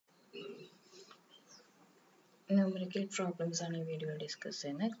Numerical problems on a video discuss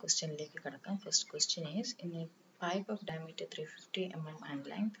in a question like first question is in a pipe of diameter 350 mm and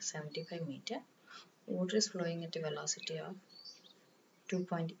length 75 meter, water is flowing at a velocity of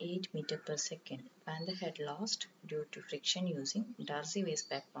 2.8 meter per second. Find the head lost due to friction using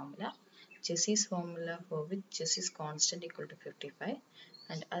Darcy-Weisbach formula, Chezy's formula for which Chezy's constant equal to 55,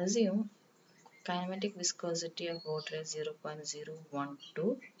 and assume kinematic viscosity of water is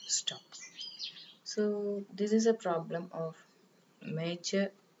 0.012 stock. So this is a problem of major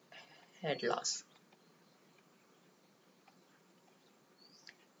head loss,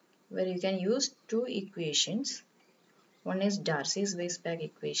 where you can use two equations. One is Darcy's Weisbach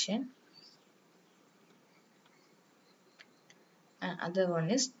equation and other one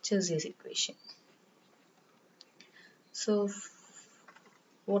is Chezy's equation. So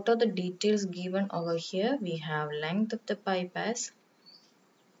what are the details given over here? We have length of the pipe as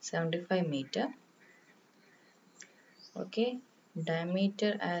 75 meter, okay,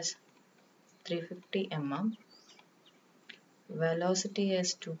 diameter as 350 mm, velocity as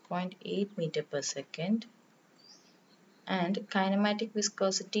 2.8 meter per second, and kinematic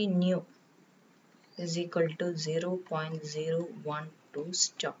viscosity nu is equal to 0.012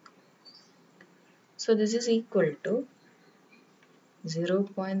 stock. So this is equal to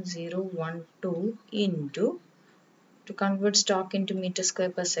 0.012 into, to convert stock into meter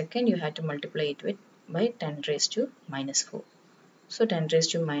square per second, you have to multiply it with by 10 raised to minus 4. So 10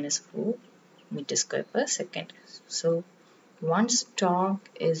 raised to minus 4 meter square per second. So one stock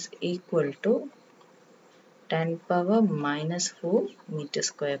is equal to 10 power minus 4 meter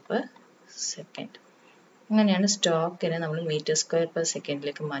square per second. അങ്ങനെയാണ് സ്റ്റോക്കിനെ നമ്മൾ metre square per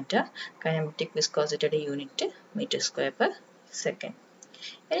സെക്കൻഡിലേക്ക് മാറ്റുക. Kinematic വിസ്കോസിറ്റിയുടെ unit metre square per second.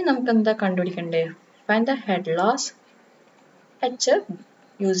 ഇനി നമുക്ക് എന്താ കണ്ടുപിടിക്കണ്ടേ? Find the head loss HF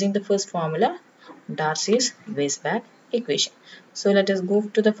using the first formula, Darcy's Weisbach equation. So let us go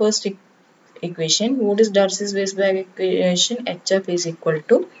to the first equation. What is Darcy's Weisbach equation? HF is equal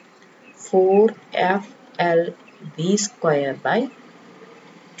to 4FLV square by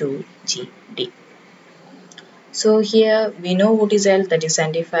 2GD. So here we know what is L, that is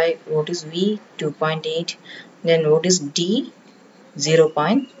 75, what is V, 2.8, then what is D,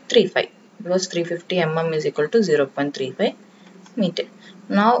 0.35, because 350 mm is equal to 0.35 meter.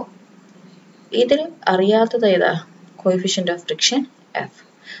 Now, either അറിയാത്തത് ഏതാ? Coefficient of friction F.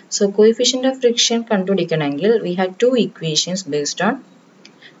 So coefficient of friction കണ്ടുപിടിക്കണമെങ്കിൽ we have two equations based on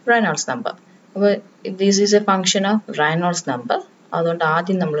Reynolds number. This is a function of Reynolds number. അതുകൊണ്ട്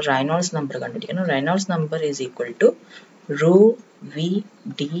ആദ്യം നമ്മൾ റൈനോൾഡ്സ് number കണ്ടുപിടിക്കണം. റൈനോൾഡ്സ് number is equal to rho V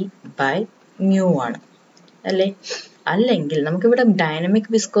D by mu ആണ് അല്ലേ? അല്ലെങ്കിൽ നമുക്കിവിടെ dynamic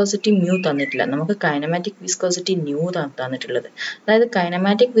viscosity mu തന്നിട്ടില്ല, നമുക്ക് കൈനമാറ്റിക് വിസ്കോസിറ്റി ന്യൂ തന്നിട്ടുള്ളത്. അതായത്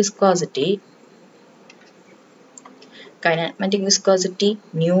kinematic viscosity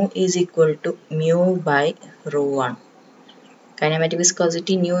new is equal to mu by rho ആണ്. Kinematic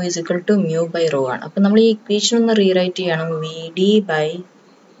viscosity nu is equal to mu by rho ആണ്. അപ്പോൾ നമ്മൾ ഈ ഇക്വേഷൻ ഒന്ന് റീറൈറ്റ് ചെയ്യണം. V D by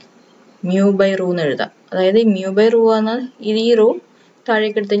mu by rho എന്ന് എഴുതാം. അതായത് മ്യൂ ബൈ റോ ആണ് ഈ റോ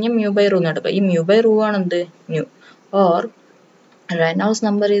താഴേക്ക് എടുത്ത് കഴിഞ്ഞാൽ മ്യൂ ബൈ റോ എന്ന് എടുക്കാം. ഈ മ്യൂ ബൈ റോ ആണ് എന്ത്? New. Or Reynolds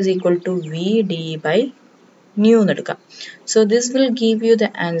number is equal to V D by new എന്ന് എടുക്കാം. So this will give you the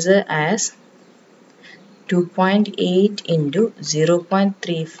answer as 2.8 into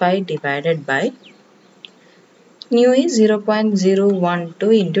 0.35 divided by nu is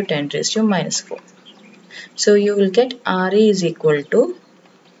 0.012 into 10 raised to minus 4. So you will get RE is equal to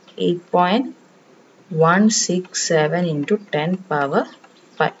 8.167 into 10 power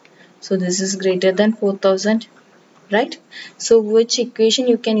 5. So this is greater than 4000, right? So which equation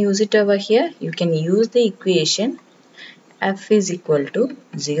you can use it over here? You can use the equation F is equal to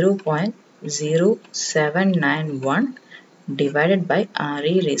 0.0791 divided by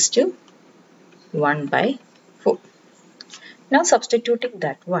RE raised to 1 by 4. Now substituting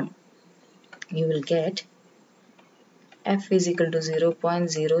that one, you will get F is equal to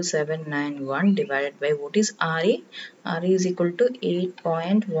 0.0791 divided by what is RE? RE is equal to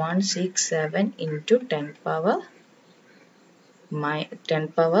 8.167 into 10 power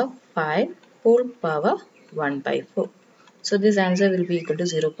 5 whole power 1 by 4. So this answer will be equal to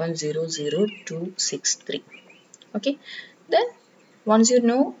 0.00263. Okay. Then once you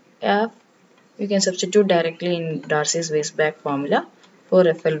know F, you can substitute directly in Darcy's Weisbach formula,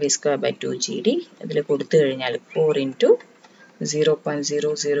 4FLV square by 2GD. ഇതിൽ കൊടുത്തു കഴിഞ്ഞാൽ 4 into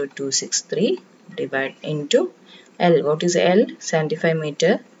 0.00263 divide into L. What is L? 75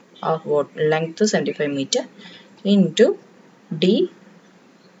 meter of what? Length 75 meter into D.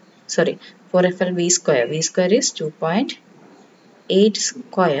 Sorry, 4FLV square. V square is 2.8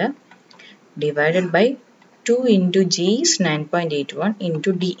 square divided by 2 into G is 9.81 into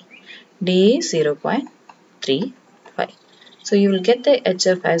D. D is 0.35. So you will get the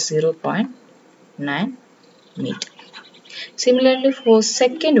HF as 0.9 meter. Similarly, for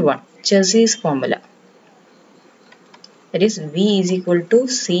second one, Chezy's formula. That is V is equal to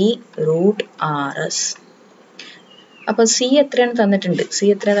C root RS. അപ്പോൾ C എത്രയാണ് തന്നിട്ടുണ്ട്? C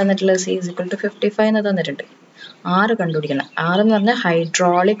എത്രയാണ് തന്നിട്ടുള്ളത്? C is equal to 55 എന്ന് തന്നിട്ടുണ്ട്. R കണ്ടുപിടിക്കണം. R എന്ന് പറഞ്ഞാൽ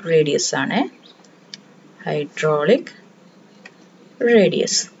ഹൈഡ്രോളിക് റേഡിയസ് ആണ്. Hydraulic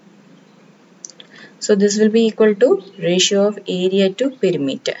radius. So this will be equal to ratio of area to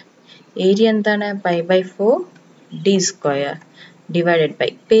perimeter. Area എന്താണ്? Pi by 4 d square divided by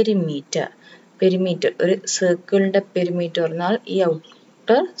perimeter. Perimeter ഒരു സർക്കിളിന്റെ perimeter എന്നാൽ ഈ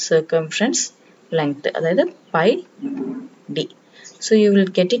outer circumference length അതായത് pi d. So you will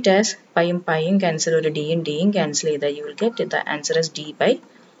get it as pi യും cancel ഒരു d യും cancel ചെയ്താൽ you will get the answer as d by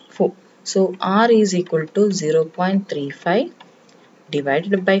 4. So R is equal to 0.35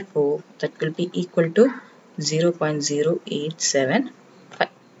 divided by 4, that will be equal to 0.0875.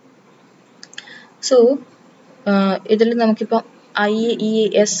 So ഇതിൽ നമുക്കിപ്പോൾ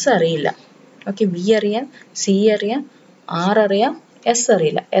S അറിയില്ല. Okay, V അറിയാം, C അറിയാം, R അറിയാം, S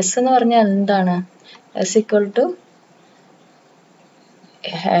അറിയില്ല. S എന്ന് പറഞ്ഞാൽ എന്താണ്? S equal to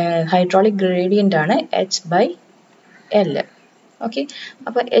hydraulic gradient ആണ് H by L. ഓക്കെ,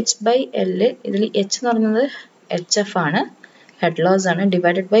 അപ്പോൾ H by L ഇതിൽ H എന്ന് പറയുന്നത് HF ആണ്, ഹെഡ് ലോസ് ആണ്,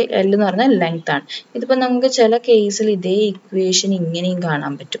 ഡിവൈഡഡ് ബൈ L എന്ന് പറഞ്ഞാൽ ലെങ്ത് ആണ്. ഇതിപ്പോൾ നമുക്ക് ചില കേസിൽ ഇതേ ഇക്വേഷൻ ഇങ്ങനെയും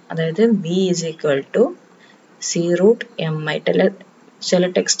കാണാൻ പറ്റും. അതായത് V is equal to C root MI. ചില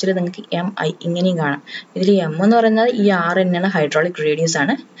ടെക്സ്റ്റിൽ നിങ്ങൾക്ക് MI ഇങ്ങനെയും കാണാം. ഇതിൽ M എന്ന് പറയുന്നത് ഈ R തന്നെയാണ്, ഹൈഡ്രോളിക് റേഡിയസ്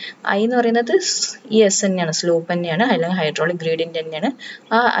ആണ്. I എന്ന് പറയുന്നത് ഈ S തന്നെയാണ്, സ്ലോപ്പ് തന്നെയാണ്, അല്ലെങ്കിൽ ഹൈഡ്രോളിക് ഗ്രേഡിയന്റ് തന്നെയാണ്.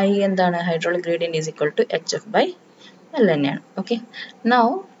 ആ I എന്താണ്? Hydraulic gradient is equal to HF by L തന്നെയാണ്. Okay, now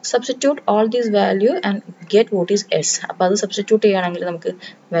substitute all these value and get what is S. അപ്പോൾ അത് സബ്സ്റ്റിറ്റ്യൂട്ട് ചെയ്യുകയാണെങ്കിൽ നമുക്ക്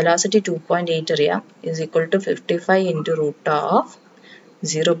വെലോസിറ്റി 2.8 അറിയാം, is equal to 55 into root of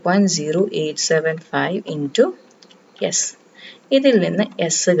 0.0875 into S. ഇതിൽ നിന്ന്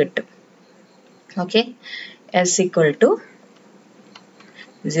S കിട്ടും. ഓക്കെ, S equal to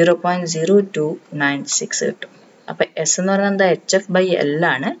 0.0296 കിട്ടും. അപ്പോൾ S എന്ന് പറയുന്നത് എന്താ? HF by L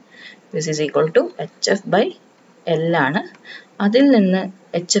ആണ്. This is equal to HF by L ആണ്. അതിൽ നിന്ന്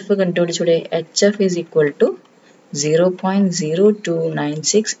HF കണ്ടുപിടിച്ചൂടെ? HF is equal to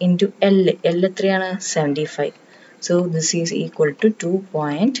 0.0296 into L. L എത്രയാണ്? 75. So this is equal to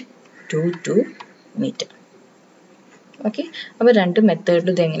 2.22 meter. Okay, അപ്പോൾ രണ്ട് മെത്തേഡിൽ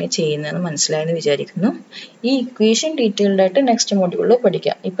ഇതെങ്ങനെ ചെയ്യുന്നതെന്ന് മനസ്സിലായെന്ന് വിചാരിക്കുന്നു. ഈ ഇക്വേഷൻ ഡീറ്റെയിൽഡ് ആയിട്ട് നെക്സ്റ്റ് മോഡ്യൂളിൽ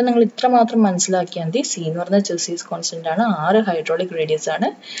പഠിക്കാം. ഇപ്പം നിങ്ങൾ ഇത്ര മാത്രം മനസ്സിലാക്കിയാൽ മതി. C എന്ന് പറഞ്ഞാൽ ചെസീസ് കോൺസ്റ്റന്റ് ആണ്, R ഹൈഡ്രോളിക് റേഡിയസ് ആണ്,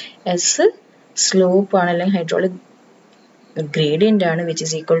 S സ്ലോപ്പ് ആണ് അല്ലെങ്കിൽ ഹൈഡ്രോളിക് gradient ആണ്, which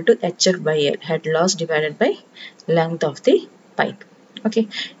is equal to HF by L, head loss divided by length of the pipe. Okay,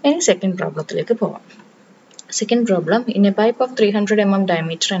 ഇനി സെക്കൻഡ് പ്രോബ്ലത്തിലേക്ക് പോവാം. Second problem, in a pipe of 300 mm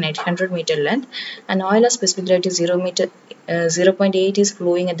diameter and 800 meter length, an oil of specific gravity 0.8 is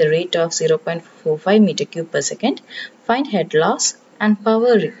flowing at the rate of 0.45 meter cube per second. Find head loss and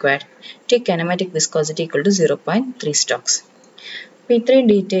power required. Take kinematic viscosity equal to 0.3 stocks. അപ്പോൾ ഇത്രയും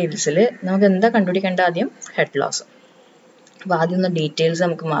ഡീറ്റെയിൽസിൽ നമുക്ക് എന്താ കണ്ടുപിടിക്കേണ്ട? ആദ്യം head loss. അപ്പോൾ ആദ്യം ഒന്ന് details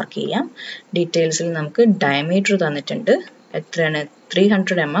നമുക്ക് mark ചെയ്യാം. ഡീറ്റെയിൽസിൽ നമുക്ക് ഡയമീറ്റർ തന്നിട്ടുണ്ട്, എത്രയാണ്?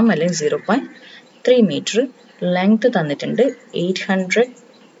 300 mm അല്ലെങ്കിൽ 0.3 മീറ്റർ. ലെങ്ത് തന്നിട്ടുണ്ട് 800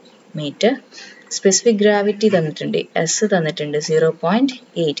 മീറ്റർ. സ്പെസിഫിക് ഗ്രാവിറ്റി തന്നിട്ടുണ്ട്, S തന്നിട്ടുണ്ട്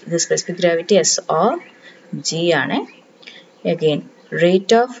 0.8. ഇത് specific gravity S or G ആണ്. അഗെയിൻ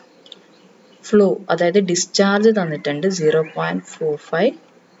റേറ്റ് ഓഫ് ഫ്ലോ അതായത് ഡിസ്ചാർജ് തന്നിട്ടുണ്ട് 0.45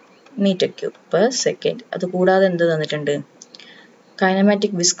 മീറ്റർ ക്യൂബ് പെർ സെക്കൻഡ്. അതുകൂടാതെ എന്ത് തന്നിട്ടുണ്ട്?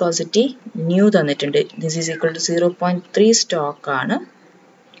 കൈനമാറ്റിക് വിസ്കോസിറ്റി ന്യൂ തന്നിട്ടുണ്ട്. This is equal to 0.3 stock ആണ്,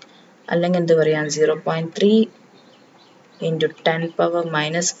 അല്ലെങ്കിൽ എന്ത് പറയാം? 0.3 into 10 power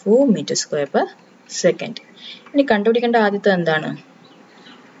minus 4 meter square per second. ഇനി കണ്ടുപിടിക്കേണ്ട ആദ്യത്തെ എന്താണ്?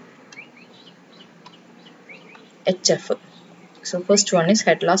 HF. So first one is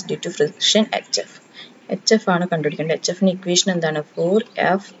head loss due to friction, HF. HF ആണ് കണ്ടുപിടിക്കേണ്ടത്. HFന്റെ ഇക്വേഷൻ എന്താണ്?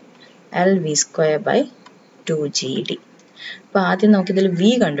 4F LV square by 2GD. അപ്പോൾ ആദ്യം നമുക്ക് ഇതിൽ V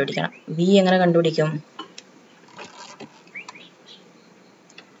കണ്ടുപിടിക്കണം. V എങ്ങനെ കണ്ടുപിടിക്കും?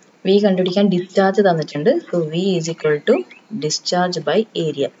 V കണ്ടുപിടിക്കാൻ ഡിസ്ചാർജ് തന്നിട്ടുണ്ട്. So V is equal to discharge by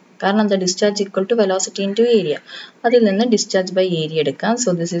area. കാരണം എന്താ? Discharge equal to velocity into area. അതിൽ നിന്ന് ഡിസ്ചാർജ് by area എടുക്കാം. So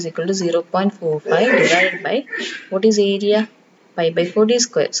this is equal to 0.45 divided by what is area? Pi by 4 d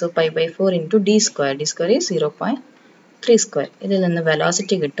square. So pi by 4 into d square. D square is 0.3 square. ഇതിൽ നിന്ന്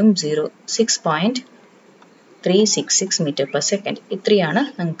velocity കിട്ടും 6.8 366 meter per second. ഇത്രയാണ്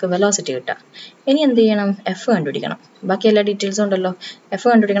നമുക്ക് velocity കിട്ടുക. ഇനി എന്ത് ചെയ്യണം? എഫ് കണ്ടുപിടിക്കണം. ബാക്കി എല്ലാ ഡീറ്റെയിൽസും ഉണ്ടല്ലോ. എഫ്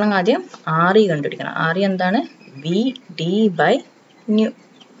കണ്ടുപിടിക്കണം. ആദ്യം ആർ ഇ കണ്ടുപിടിക്കണം. ആർ ഇ എന്താണ്? V D by new.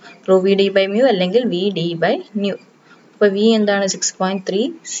 Raw V D by mu അല്ലെങ്കിൽ വി ഡി ബൈ ന്യൂ. അപ്പോൾ വി എന്താണ്?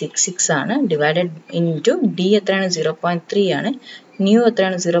 6.366 ആണ്. ഡിവൈഡഡ് ഇൻറ്റു ഡി എത്രയാണ്? 0.3 ആണ്. ന്യൂ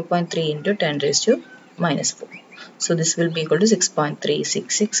എത്രയാണ്? 0.3 into 10 raised to minus 4. So this will be equal to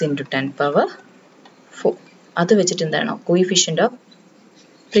 6.366 into 10 power 4. അത് വെച്ചിട്ട് എന്താണ്? കോയിഫിഷ്യൻ്റ് ഓഫ്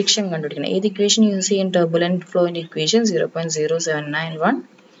ഫ്രിക്ഷൻ കണ്ടുപിടിക്കണം. ഏത് ഇക്വേഷൻ യൂസ് ചെയ്യും? Turbulent ഫ്ലോയിൻ്റെ equation 0.0791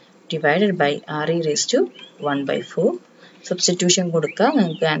 divided by R E raise to 1/4. Substitution കൊടുക്കുക.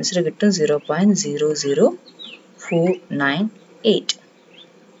 നിങ്ങൾക്ക് ആൻസർ കിട്ടും 0.00498.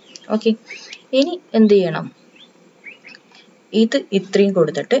 ഓക്കെ, ഇനി എന്ത് ചെയ്യണം? ഇത് ഇത്രയും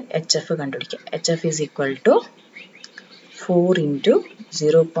കൊടുത്തിട്ട് എച്ച് എഫ് കണ്ടുപിടിക്കുക. H F is equal to 4 into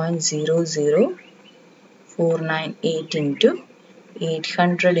 0.00498 into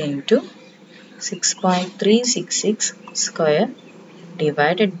 800 into 6.366 square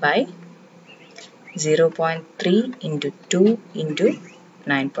divided by 0.3 into 2 into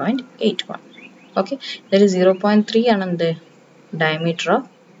 9.81. Okay, that is 0.3 ആണ് എന്ത്? diameter of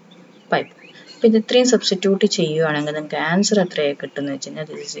pipe. അപ്പോൾ ഇത് ഇത്രയും സബ്സ്റ്റിറ്റ്യൂട്ട് ചെയ്യുകയാണെങ്കിൽ നമുക്ക് ആൻസർ എത്രയായി കിട്ടുമെന്ന് വെച്ച് കഴിഞ്ഞാൽ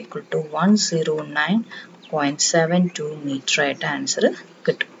this is equal to 109.72 metre ആയിട്ട് ആൻസർ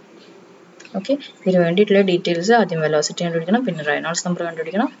കിട്ടും. ഓക്കെ, ഇതിന് വേണ്ടിയിട്ടുള്ള ഡീറ്റെയിൽസ് ആദ്യം വെലോസിറ്റി കണ്ടുപിടിക്കണം, പിന്നെ റെയ്നോൾഡ്സ് നമ്പർ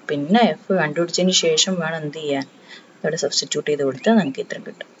കണ്ടുപിടിക്കണം, പിന്നെ എഫ് കണ്ടുപിടിച്ചതിന് ശേഷം വേണം എന്ത് ചെയ്യാൻ? ഇവിടെ സബ്സ്റ്റിറ്റ്യൂട്ട് ചെയ്ത് കൊടുത്താൽ നമുക്ക് ഇത്രയും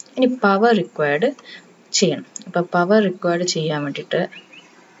കിട്ടും. ഇനി പവർ റിക്വയർഡ് ചെയ്യണം. അപ്പോൾ പവർ റിക്വയർഡ് ചെയ്യാൻ വേണ്ടിയിട്ട്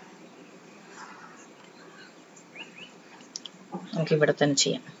നമുക്ക് ഇവിടെ തന്നെ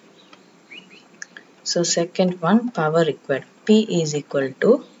ചെയ്യാം. So second one, power required. P is equal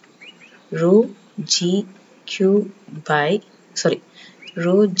to rho GQ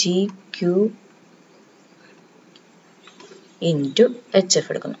into HF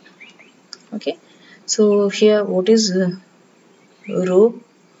എടുക്കുന്നു. Okay, so here what is rho?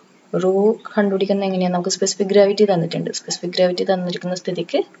 Rho കണ്ടുപിടിക്കുന്നത് എങ്ങനെയാണ്? നമുക്ക് സ്പെസിഫിക് ഗ്രാവിറ്റി തന്നിട്ടുണ്ട്. സ്പെസിഫിക് ഗ്രാവിറ്റി തന്നിരിക്കുന്ന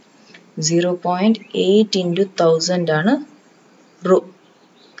സ്ഥിതിക്ക് 0.8 into 1000 ആണ് rho.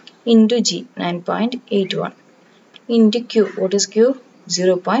 Into G 9.81 into Q. What is Q?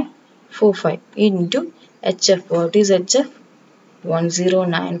 0.45 into HF. What is HF?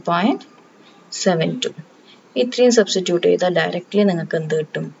 109.72. ഇത്രയും substitute ചെയ്താൽ ഡയറക്റ്റ്ലി നിങ്ങൾക്ക് എന്ത്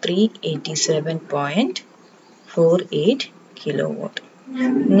കിട്ടും? 387.48 കിലോവാട്ട്.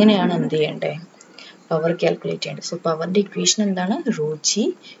 ഇങ്ങനെയാണ് എന്ത് ചെയ്യേണ്ടത്? പവർ കാൽക്കുലേറ്റ് ചെയ്യേണ്ടത്. സോ പവറിൻ്റെ ഇക്വേഷൻ എന്താണ്? Raw G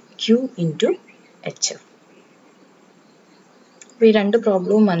Q into H F. അപ്പോൾ ഈ രണ്ട്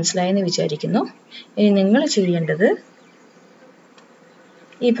പ്രോബ്ലവും മനസ്സിലായെന്ന് വിചാരിക്കുന്നു. ഇനി നിങ്ങൾ ചെയ്യേണ്ടത്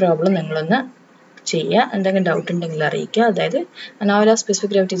ഈ പ്രോബ്ലം നിങ്ങളൊന്ന് ചെയ്യുക. എന്തെങ്കിലും ഡൗട്ട് ഉണ്ടെങ്കിൽ അറിയിക്കുക. അതായത് anomalous specific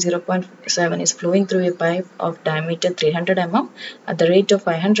gravity 0.7 is flowing through a pipe of diameter 300 mm at the rate of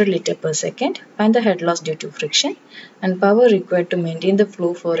 500 liter per second. Find the head loss due to friction and power required to maintain the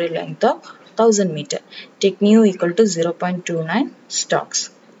flow for a length of 1000 meter. Take nu equal to 0.29 stocks.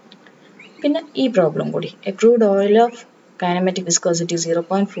 പിന്നെ ഈ problem കൂടി. A crude oil of kinematic viscosity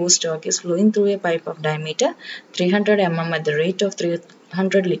 0.4 stock is flowing through a pipe of diameter 300 mm at the rate of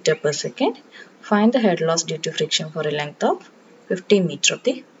 300 liter per second. Find the head loss due to friction for a length of 50 meter of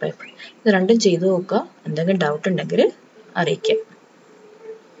the pipe. ഇത് രണ്ടും ചെയ്തു നോക്കുക. എന്തെങ്കിലും doubt ഉണ്ടെങ്കിൽ അറിയിക്കുക.